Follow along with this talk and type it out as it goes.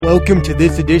Welcome to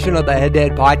this edition of the Head to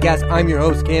Head Podcast. I'm your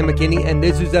host, Cam McKinney, and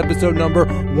this is episode number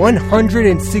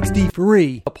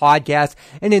 163 of the podcast.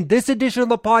 And in this edition of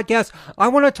the podcast, I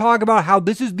want to talk about how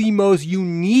this is the most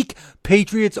unique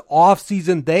Patriots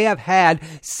offseason they have had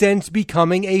since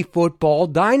becoming a football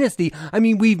dynasty. I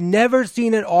mean, we've never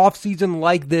seen an offseason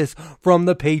like this from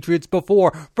the Patriots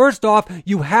before. First off,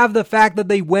 you have the fact that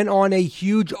they went on a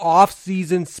huge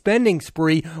offseason spending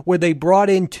spree where they brought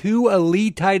in 2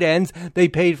 elite tight ends. They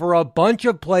paid for a bunch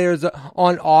of players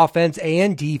on offense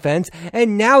and defense,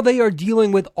 and now they are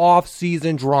dealing with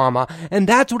off-season drama, and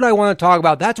that's what I want to talk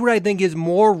about. That's what I think is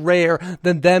more rare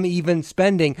than them even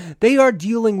spending. They are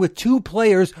dealing with 2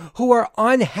 players who are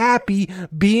unhappy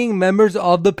being members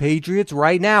of the Patriots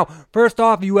right now. First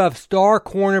off, you have star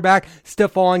cornerback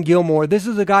Stephon Gilmore. This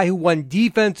is a guy who won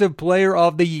Defensive Player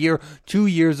of the Year 2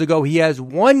 years ago. He has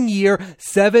 1 year,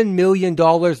 $7 million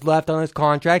left on his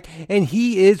contract, and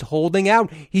he is holding out.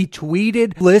 He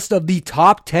tweeted a list of the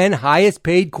top 10 highest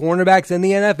paid cornerbacks in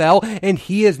the NFL, and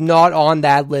he is not on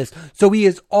that list. So he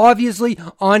is obviously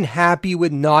unhappy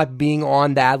with not being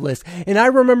on that list. And I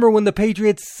remember when the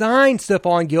Patriots signed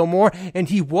Stephon Gilmore, and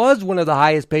he was one of the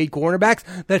highest paid cornerbacks,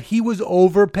 that he was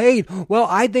overpaid. Well,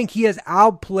 I think he has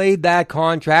outplayed that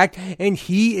contract, and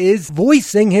he is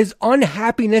voicing his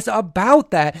unhappiness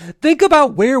about that. Think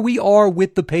about where we are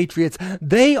with the Patriots.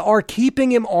 They are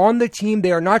keeping him on the team.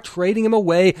 They are not trading him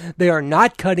away. They are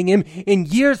not cutting him. In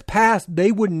years past,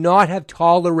 they would not have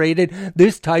tolerated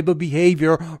this type of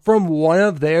behavior from one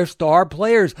of their star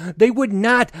players. They would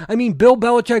not. I mean, Bill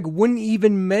Belichick wouldn't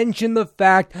even mention the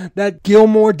fact that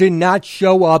Gilmore did not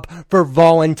show up for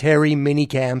voluntary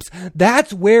minicamps.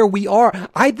 That's where we are.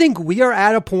 I think we are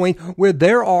at a point where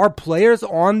there are players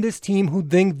on this team who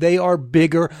think they are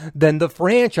bigger than the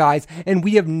franchise, and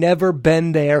we have never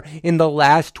been there in the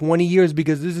last 20 years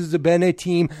because this has been a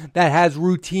team that has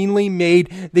routinely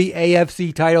made the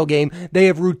AFC title game. They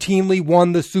have routinely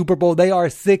won the Super Bowl. They are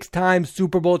 6-time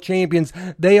Super Bowl champions.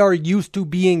 They are used to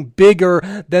being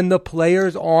bigger than the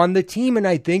players on the team, and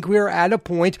I think we are at a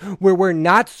point where we're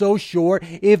not so sure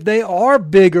if they are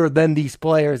bigger than these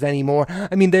players anymore.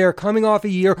 I mean, they are coming off a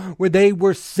year where they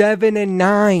were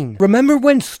 7-9. Remember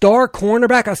when star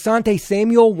cornerback Asante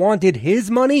Samuel wanted his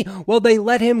money? Well, they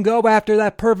let him go after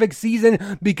that perfect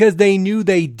season because they knew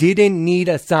they didn't need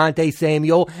Asante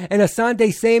Samuel, and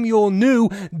Asante Samuel knew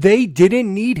they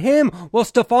didn't need him. Well,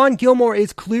 Stephon Gilmore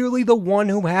is clearly the one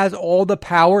who has all the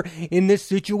power in this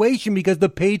situation because the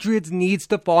Patriots need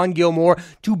Stephon Gilmore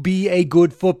to be a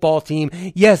good football team.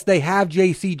 Yes, they have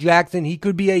J.C. Jackson. He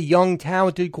could be a young,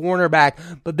 talented cornerback,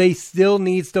 but they still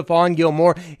need Stephon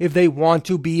Gilmore if they want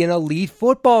to be an elite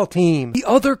football team. The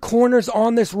other corners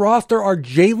on this roster are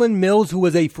Jalen Mills, who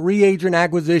was a free agent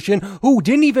acquisition, who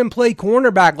didn't even play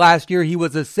cornerback last year. He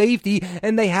was a safety,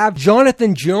 and they have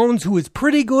Jonathan Jones, who is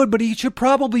pretty good, but he should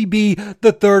probably be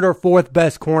the 3rd or 4th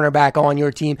best cornerback on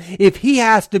your team. If he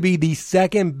has to be the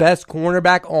 2nd best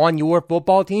cornerback on your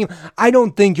football team, I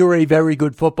don't think you're a very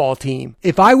good football team.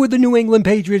 If I were the New England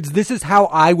Patriots, this is how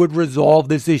I would resolve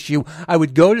this issue. I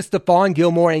would go to Stephon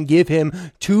Gilmore and give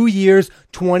him 2 years,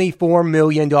 $24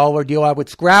 million deal. I would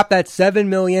scrap that $7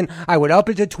 million. I would up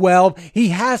it to 12. He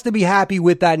has to be happy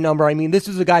with that number. I mean, this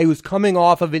is a guy who's coming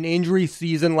off of an injury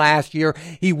season last year.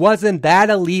 He wasn't that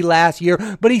elite last year,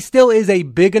 but he still is a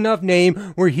big enough name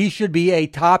where he should be a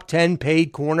top 10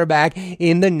 paid cornerback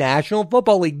in the National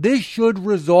Football League. This should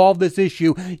resolve this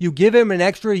issue. You give him an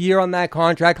extra year on that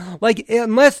contract. Like,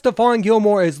 unless Stephon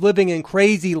Gilmore is living in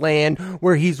crazy land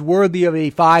where he's worthy of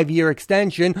a 5-year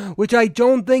extension, which I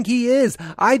don't think he is.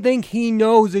 I think he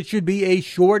knows it should be a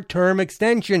short-term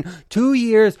extension. 2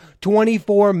 years,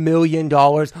 $24 million.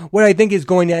 What I think is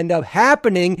going to end up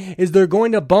happening is they're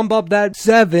going to bump up that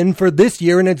 7 for this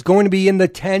year, and it's going to be in the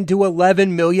 $10 to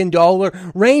 $11 million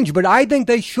range. But I think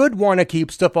they should want to keep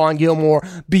Stephon Gilmore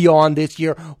beyond this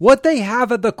year. What they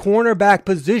have at the cornerback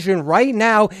position right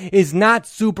now is not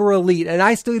super elite, and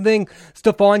I still think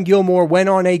Stephon Gilmore, when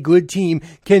on a good team,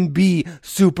 can be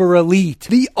super elite.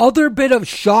 The other bit of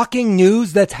shocking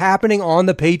news that's happening on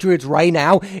the Patriots right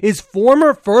now is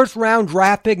former first-round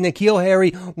draft pick N'Keal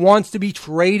Harry wants to be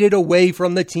traded away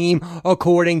from the team,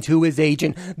 according to his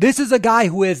agent. This is a guy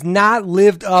who has not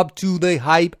lived up to the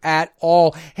hype at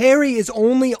all. Harry is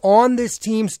only on this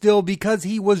team still because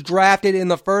he was drafted in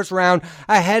the first round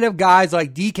ahead of guys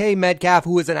like DK Metcalf,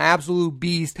 who is an absolute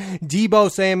beast, Deebo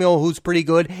Samuel, who's pretty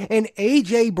good, and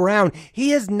AJ Brown. He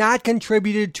has not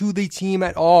contributed to the team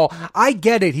at all. I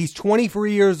get it. He's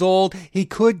 23 years old. He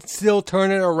could still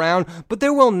turn it around, but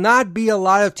there will not be a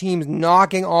lot of teams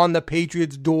knocking on on the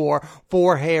Patriots' door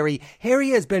for Harry. Harry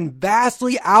has been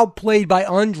vastly outplayed by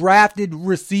undrafted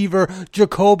receiver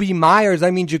Jakobi Meyers.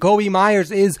 I mean, Jakobi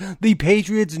Meyers is the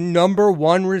Patriots' number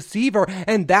one receiver,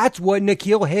 and that's what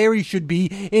N'Keal Harry should be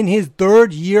in his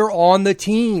third year on the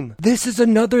team. This is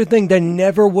another thing that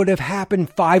never would have happened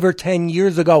 5 or 10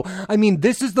 years ago. I mean,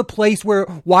 this is the place where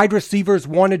wide receivers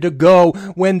wanted to go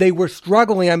when they were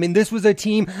struggling. I mean, this was a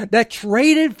team that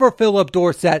traded for Philip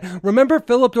Dorsett. Remember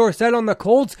Philip Dorsett on the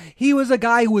Colts? He was a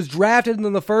guy who was drafted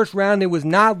in the first round and was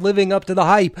not living up to the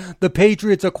hype. The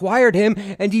Patriots acquired him,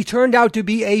 and he turned out to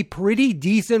be a pretty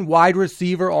decent wide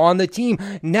receiver on the team.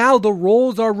 Now the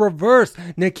roles are reversed.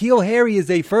 N'Keal Harry is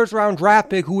a first-round draft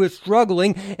pick who is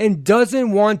struggling and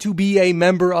doesn't want to be a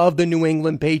member of the New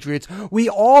England Patriots. We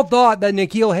all thought that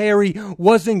N'Keal Harry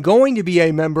wasn't going to be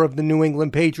a member of the New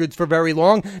England Patriots for very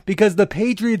long because the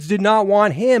Patriots did not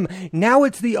want him. Now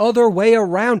it's the other way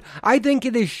around. I think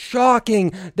it is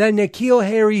shocking that N'Keal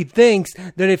Harry thinks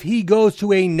that if he goes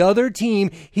to another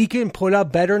team, he can put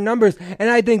up better numbers. And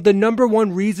I think the number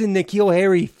one reason N'Keal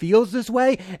Harry feels this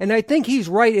way, and I think he's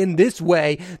right in this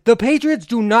way, the Patriots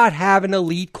do not have an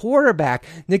elite quarterback.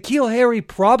 N'Keal Harry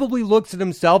probably looks at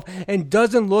himself and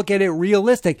doesn't look at it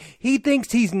realistic. He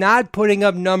thinks he's not putting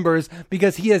up numbers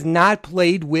because he has not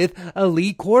played with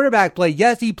elite quarterback play.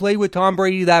 Yes, he played with Tom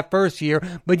Brady that first year,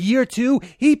 but year 2,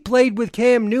 he played with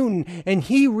Cam Newton, and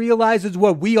he realizes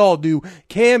what we all do.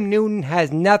 Cam Newton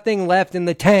has nothing left in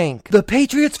the tank. The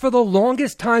Patriots for the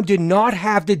longest time did not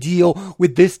have to deal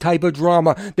with this type of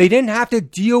drama. They didn't have to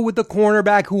deal with the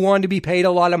cornerback who wanted to be paid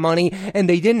a lot of money, and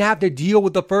they didn't have to deal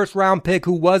with the first round pick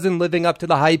who wasn't living up to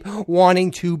the hype,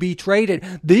 wanting to be traded.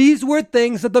 These were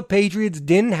things that the Patriots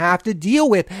didn't have to deal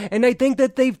with, and I think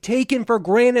that they've taken for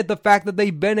granted the fact that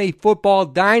they've been a football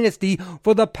dynasty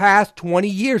for the past 20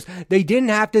 years. They didn't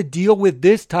have to deal with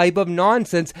this type of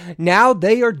nonsense. Now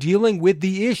they are dealing with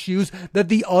the issues that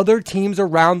the other teams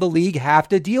around the league have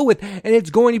to deal with, and it's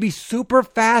going to be super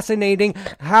fascinating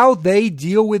how they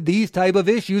deal with these type of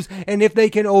issues and if they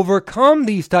can overcome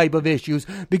these type of issues.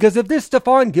 Because if this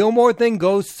Stephon Gilmore thing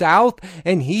goes south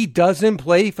and he doesn't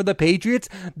play for the Patriots,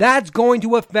 that's going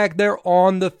to affect their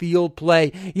on-the-field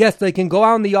play. Yes, they can go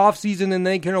out in the offseason and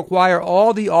they can acquire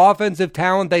all the offensive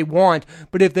talent they want,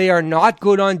 but if they are not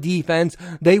good on defense,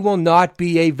 they will not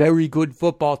be a very good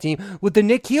football team. With the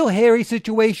N'Keal Harry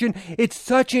situation, it's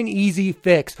such an easy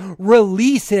fix.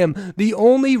 Release him. The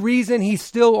only reason he's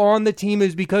still on the team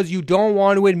is because you don't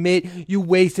want to admit you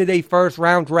wasted a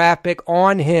first-round draft pick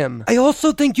on him. I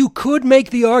also think you could make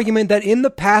the argument that in the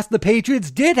past, the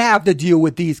Patriots did have to deal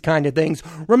with these kind of things.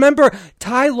 Remember,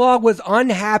 Ty Law was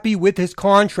unhappy with his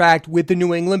contract with the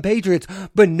New England Patriots,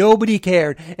 but nobody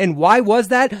cared. And why was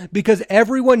that? Because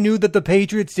everyone knew that the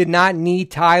Patriots did not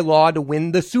need Ty Law to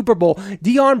win the Super Bowl.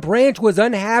 Deion Branch was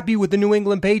unhappy with the New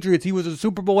England Patriots. He was a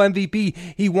Super Bowl MVP.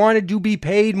 He wanted to be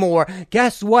paid more.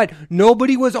 Guess what?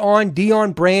 Nobody was on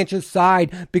Deion Branch's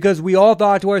side because we all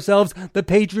thought to ourselves, the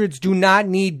Patriots do not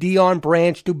need Deion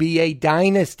Branch to be a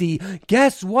dynasty.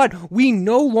 Guess what? We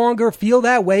no longer feel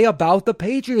that way about the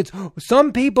Patriots.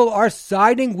 Some people are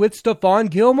siding with Stephon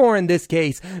Gilmore in this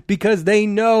case because they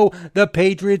know the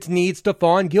Patriots need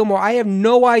Stephon Gilmore. I have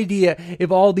no idea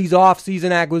if all these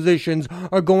offseason acquisitions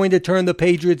are going to turn the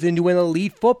Patriots into an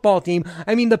elite football team.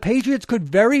 I mean, the Patriots could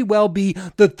very well be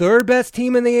the third best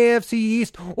team in the AFC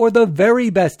East or the very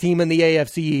best team in the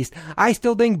AFC East. I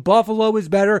still think Buffalo is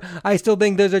better. I still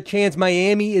think there's a chance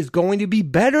Miami is going to be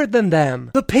better than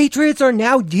them. The Patriots are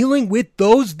now dealing with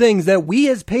those things that we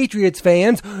as Patriots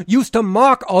fans used to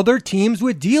mock other teams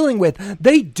with dealing with.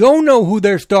 They don't know who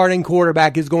their starting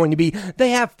quarterback is going to be.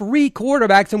 They have 3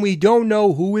 quarterbacks and we don't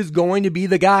know who is going to be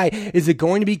the guy. Is it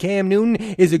going to be Cam Newton?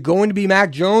 Is it going to be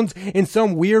Mac Jones? In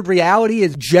some weird reality,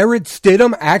 is Jarrett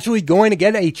Stidham actually going to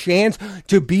get a chance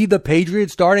to be the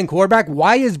Patriots starting quarterback?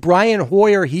 Why is Brian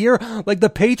Hoyer here? Like, the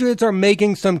Patriots are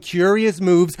making some curious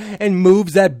moves and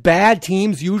moves that bad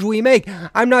teams usually make.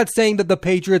 I'm not saying that the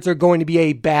Patriots are going to be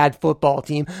a bad football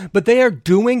team, but they are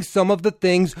doing some of the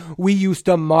things we used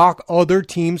to mock other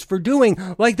teams for doing,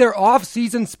 like their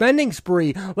off-season spending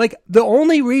spree. Like, the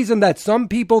only reason that some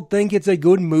people think it's a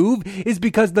good move is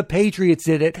because the Patriots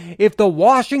did it. If the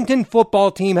Washington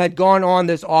football team had gone on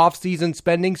this off-season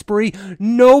spending spree,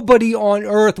 nobody on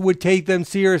earth would take them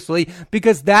seriously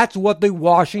because that's what the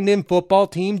Washington football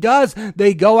team does.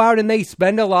 They go out and they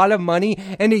spend a lot of money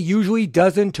and it usually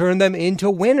doesn't turn them into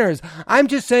winners. I'm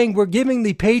just saying we're giving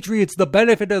the Patriots the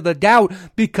benefit of the doubt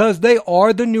because they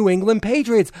are the New England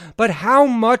Patriots. But how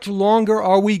much longer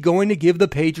are we going to give the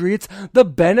Patriots the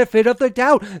benefit of the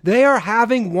doubt? They are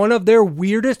having one of their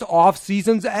weirdest off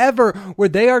seasons ever where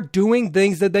they are doing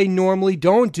things that that they normally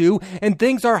don't do, and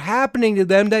things are happening to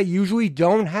them that usually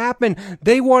don't happen.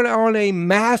 They went on a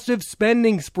massive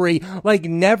spending spree like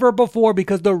never before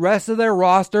because the rest of their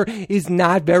roster is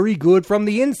not very good from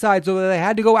the inside, so they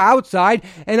had to go outside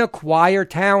and acquire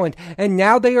talent. And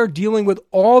now they are dealing with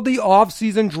all the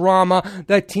offseason drama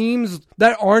that teams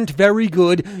that aren't very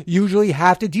good usually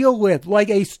have to deal with, like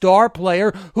a star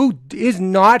player who is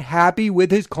not happy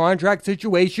with his contract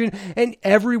situation, and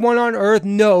everyone on earth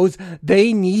knows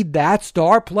they need that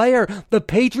star player. The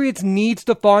Patriots need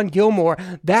Stephon Gilmore.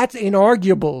 That's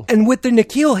inarguable. And with the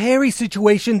N'Keal Harry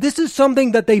situation, this is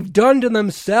something that they've done to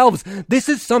themselves. This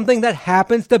is something that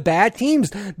happens to bad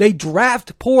teams. They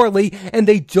draft poorly and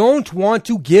they don't want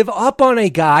to give up on a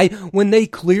guy when they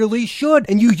clearly should.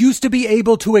 And you used to be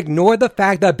able to ignore the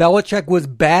fact that Belichick was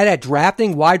bad at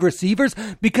drafting wide receivers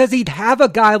because he'd have a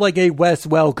guy like a Wes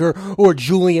Welker or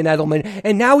Julian Edelman,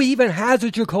 and now he even has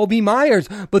a Jacoby Myers.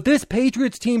 But this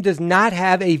Patriots team does not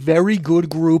have a very good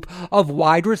group of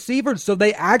wide receivers, so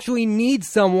they actually need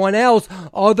someone else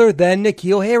other than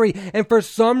N'Keal Harry. And for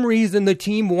some reason, the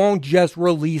team won't just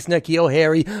release N'Keal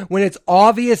Harry when it's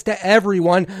obvious to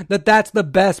everyone that that's the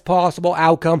best possible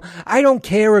outcome. I don't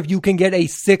care if you can get a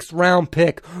 6th round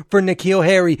pick for N'Keal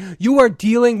Harry. You are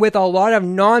dealing with a lot of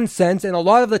nonsense, and a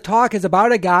lot of the talk is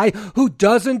about a guy who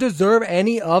doesn't deserve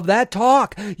any of that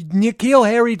talk. N'Keal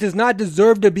Harry does not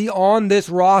deserve to be on this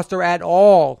roster at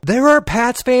all. There are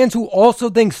Pats fans who also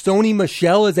think Sony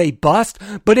Michel is a bust,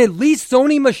 but at least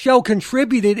Sony Michel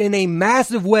contributed in a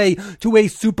massive way to a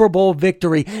Super Bowl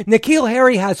victory. N'Keal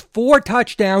Harry has 4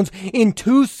 touchdowns in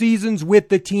 2 seasons with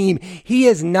the team. He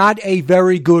is not a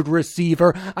very good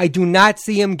receiver. I do not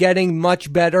see him getting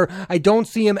much better. I don't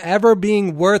see him ever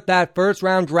being worth that 1st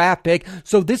round draft pick.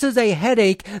 So this is a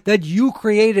headache that you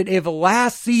created. If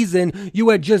last season you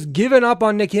had just given up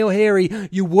on N'Keal Harry,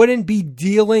 you wouldn't be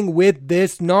dealing with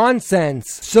this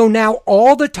nonsense. So now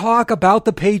all the talk about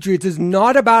the Patriots is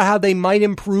not about how they might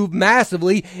improve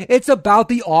massively. It's about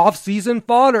the off-season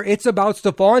fodder. It's about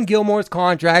Stephon Gilmore's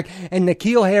contract and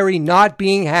N'Keal Harry not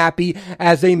being happy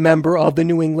as a member of the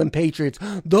New England Patriots.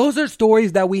 Those are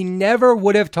stories that we never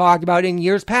would have talked about in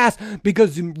years past,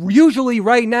 because usually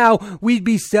right now we'd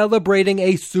be celebrating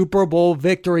a Super Bowl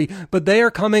victory, but they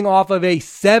are coming off of a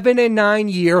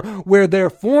 7-9 year where their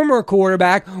former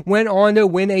quarterback went on to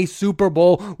win a Super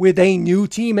Bowl with a new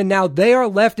team, and now they are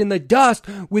left in the dust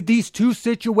with these 2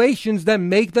 situations that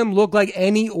make them look like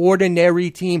any ordinary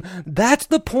team. That's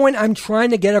the point I'm trying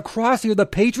to get across here. The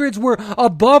Patriots were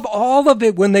above all of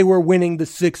it when they were winning the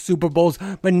 6 Super Bowls,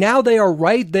 but now they are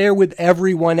right there with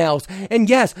everyone else. And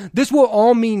yes, this will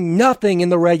all mean nothing in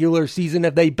the regular season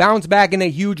if they bounce back in a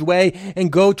huge way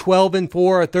and go 12-4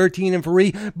 or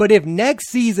 13-3. But if next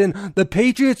season the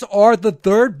Patriots are the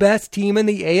 3rd best team in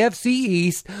the AFC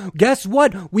East, guess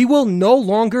what? We will no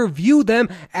longer view them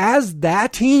as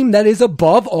that team that is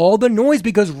above all the noise,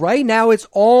 because right now it's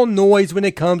all noise when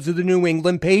it comes to the New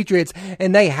England Patriots,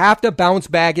 and they have to bounce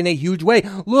back in a huge way.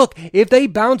 Look, if they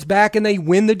bounce back and they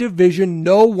win the division,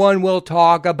 no one will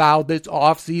talk about this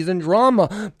offseason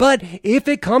drama. But if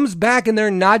it comes back and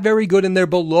they're not very good and they're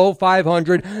below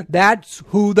 500, that's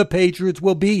who the Patriots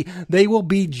will be. They will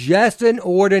be just an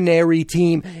ordinary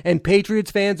team, and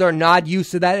Patriots fans are not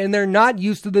used to that, and they're not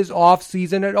used to this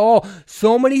offseason at all.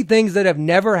 So many things that have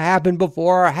never happened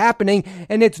before are happening,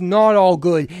 and it's not all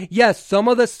good. Yes, some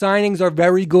of the signings are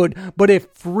very good, but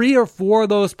if 3 or 4 of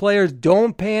those players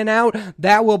don't pan out,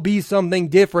 that will be something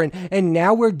different. And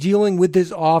now we're dealing with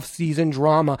this offseason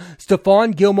drama.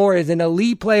 Stephon Gilmore is an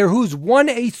elite player who's won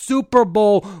a Super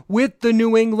Bowl with the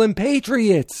New England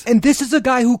Patriots. And this is a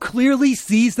guy who clearly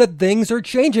sees that things are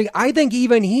changing. I think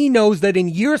even he knows that in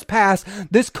years past,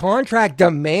 this contract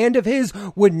demand of his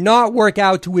would not work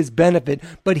out to his benefit.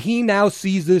 But he now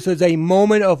sees this as a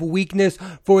moment of weakness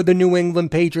for the New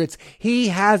England Patriots. He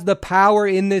has the power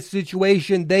in this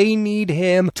situation. They need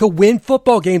him to win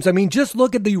football games. I mean, just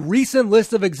look at the recent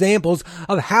list of examples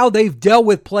of how they've dealt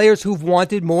with players who've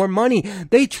wanted more money.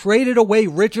 They traded away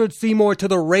Richard Seymour to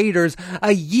the Raiders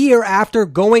a year after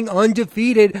going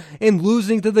undefeated and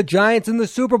losing to the Giants in the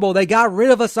Super Bowl. They got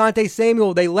rid of Asante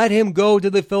Samuel. They let him go to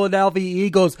the Philadelphia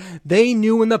Eagles. They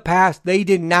knew in the past they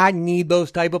did not need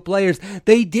those type of players.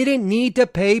 They didn't need to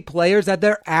pay players at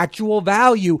their actual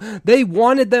value. They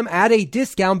wanted them at a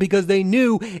discount because they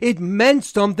knew it meant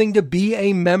something to be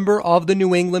a member of the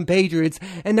New England Patriots.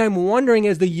 And I'm wondering,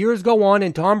 as the years go on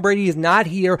and Tom Brady is not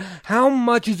here, how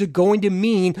much is it going to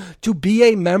mean to be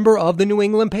a member of the New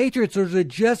England Patriots? Or is it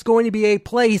just going to be a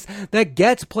place that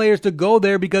gets players to go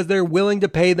there because they're willing to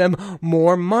pay them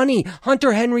more money?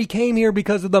 Hunter Henry came here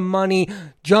because of the money.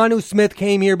 Jonnu Smith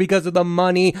came here because of the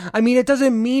money. money. I mean, it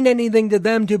doesn't mean anything to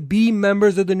them to be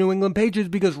members of the New England Patriots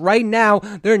because right now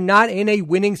they're not in a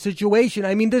winning situation.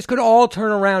 I mean, this could all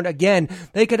turn around again.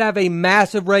 They could have a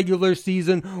massive regular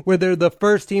season where they're the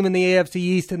first team in the AFC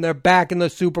East and they're back in the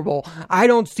Super Bowl. I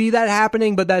don't see that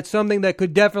happening, but that's something that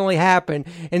could definitely happen.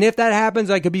 And if that happens,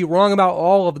 I could be wrong about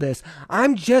all of this.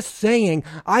 I'm just saying,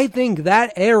 I think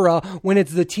that era when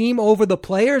it's the team over the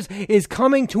players is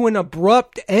coming to an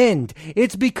abrupt end.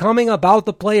 It's becoming about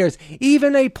the players.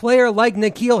 Even a player like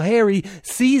N'Keal Harry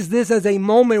sees this as a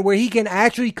moment where he can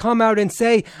actually come out and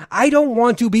say, I don't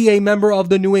want to be a member of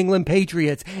the New England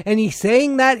Patriots. And he's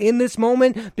saying that in this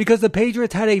moment because the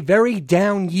Patriots had a very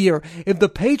down year. If the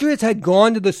Patriots had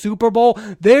gone to the Super Bowl,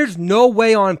 there's no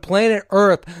way on planet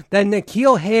Earth that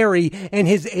N'Keal Harry and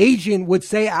his agent would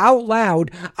say out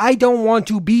loud, I don't want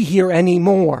to be here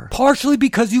anymore. Partially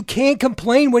because you can't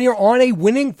complain when you're on a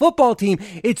winning football team.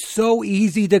 It's so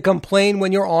easy to complain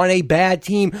when you're on a bad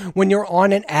team, when you're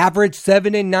on an average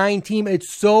 7-9 team.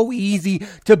 It's so easy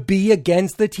to be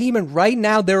against the team. And right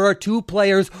now there are two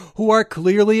players who are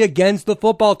clearly against the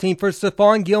football team. For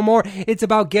Stephon Gilmore, it's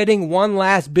about getting one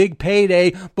last big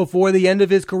payday before the end of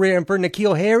his career. And for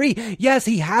N'Keal Harry, yes,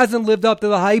 he hasn't lived up to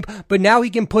the hype, but now he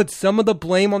can put some of the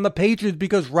blame on the Patriots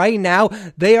because right now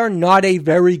they are not a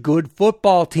very good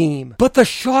football team. But the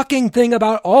shocking thing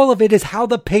about all of it is how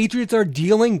the Patriots are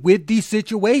dealing with these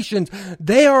situations.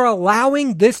 They are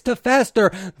allowing this to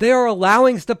fester. They are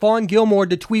allowing Stephon Gilmore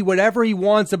to tweet whatever he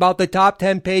wants about the top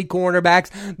 10 paid cornerbacks.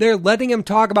 They're letting him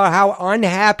talk about how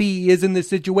unhappy he is in this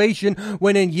situation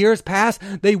when in years past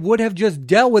they would have just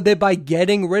dealt with it by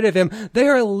getting rid of him. They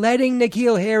are letting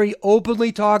N'Keal Harry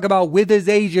openly talk about with his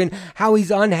agent how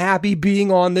he's unhappy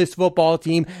being on this football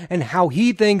team and how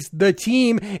he thinks the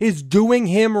team is doing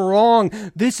him wrong.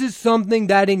 This is something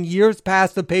that in years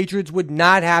past the Patriots would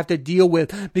not have to deal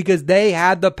with because they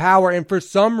had the power, and for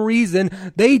some reason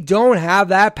they don't have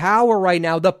that power right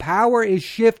now. The power is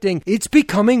shifting. It's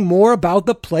becoming more about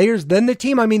the players than the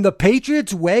team. I mean, the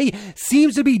Patriots way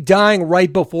seems to be dying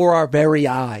right before our very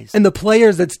eyes. And the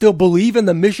players that still believe in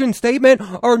the mission statement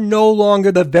are no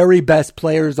longer the very best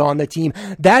players on the team.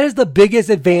 That is the biggest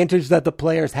advantage that the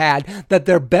players had, that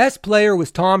their best player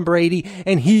was Tom Brady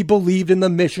and he believed in the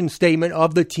mission statement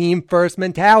of the team first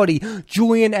mentality.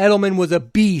 Julian Edelman was a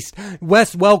beast.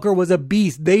 Wes Welker was a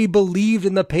beast. They believed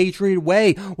in the Patriot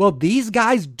way. Well, these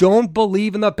guys don't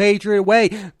believe in the Patriot way.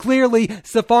 Clearly,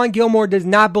 Stephon Gilmore does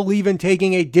not believe in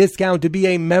taking a discount to be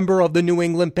a member of the New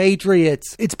England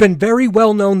Patriots. It's been very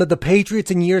well known that the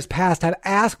Patriots in years past have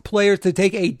asked players to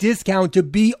take a discount to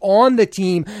be on the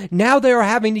team. Now they are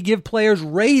having to give players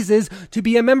raises to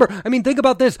be a member. I mean, think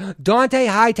about this. Dante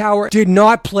Hightower did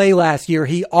not play last year.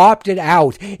 He opted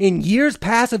out. In years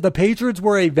past, if the Patriots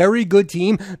were a very good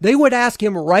team, they would ask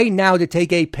him right now to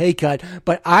take a pay cut.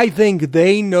 But I think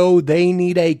they know they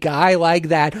need a guy like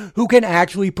that who can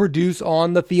actually produce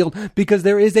on the field because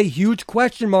there is a huge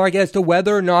question mark as to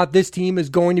whether or not this team is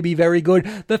going to be very good.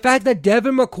 The fact that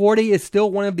Devin McCourty is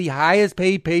still one of the highest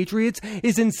paid Patriots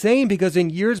is insane because in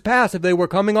years past, if they were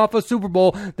coming off a Super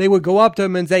Bowl, they would go up to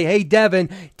him and say, hey, Devin,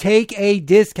 take a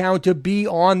discount to be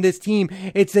on this team.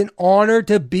 It's an honor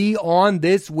to be on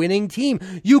this winning team.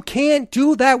 You can't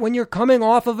do that when you're coming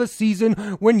off of a season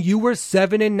when you were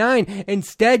 7-9.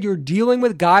 Instead, you're dealing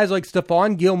with guys like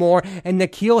Stephon Gilmore and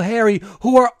N'Keal Harry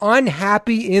who are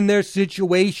unhappy in their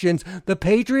situations. The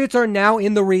Patriots are now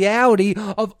in the reality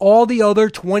of all the other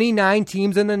 29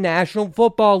 teams in the National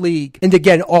Football League. And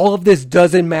again, all of this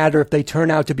doesn't matter if they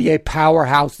turn out to be a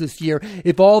powerhouse this year.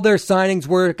 If all their signings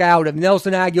work out, if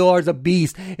Nelson Aguilar is a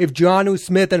beast, if Jonnu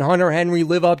Smith and Hunter Henry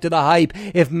live up to the hype,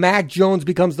 if Mac Jones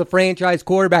becomes the franchise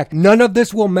quarterback, none of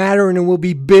this will matter and it will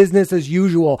be business as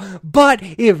usual. But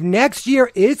if next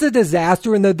year is a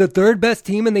disaster and they're the third best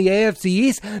team in the AFC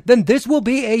East, then this will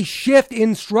be a shift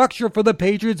in structure for the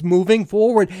Patriots moving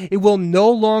forward. It will no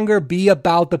longer be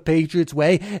about the Patriots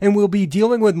way and we'll be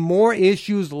dealing with more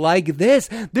issues like this.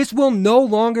 This will no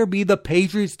longer be the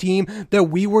Patriots team that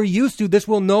we were used to. This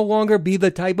will no longer be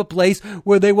the type of place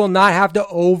where they will not have to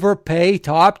overpay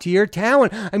top tier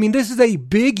talent. I mean, this is a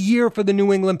big year for the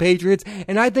New England Patriots,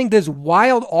 and I think this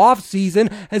wild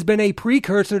offseason has been a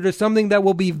precursor to something that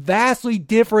will be vastly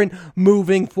different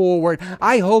moving forward.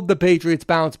 I hope the Patriots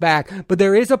bounce back, but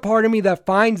there is a part of me that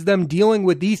finds them dealing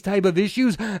with these type of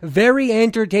issues very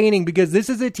entertaining because this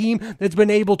is a team that's been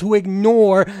able to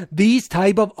ignore these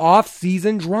type of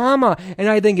off-season drama, and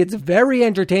I think it's very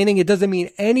entertaining. It doesn't mean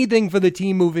anything for the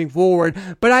team moving forward,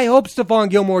 but I hope Stephon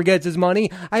Gilmore gets his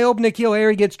money. I hope N'Keal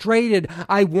Harry gets traded.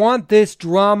 I want this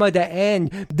drama to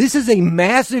end. This is a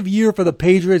massive year for the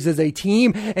Patriots as a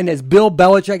team and as Bill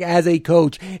Belichick as a coach.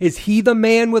 coach? Is he the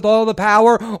man with all the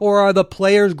power, or are the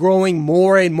players growing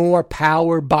more and more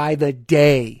power by the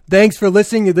day? Thanks for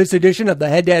listening to this edition of the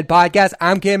Head to Head Podcast.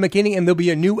 I'm Cam McKinney, and there'll be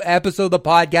a new episode of the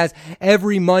podcast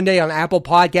every Monday on Apple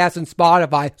Podcasts and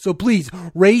Spotify. So please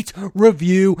rate,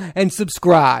 review, and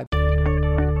subscribe.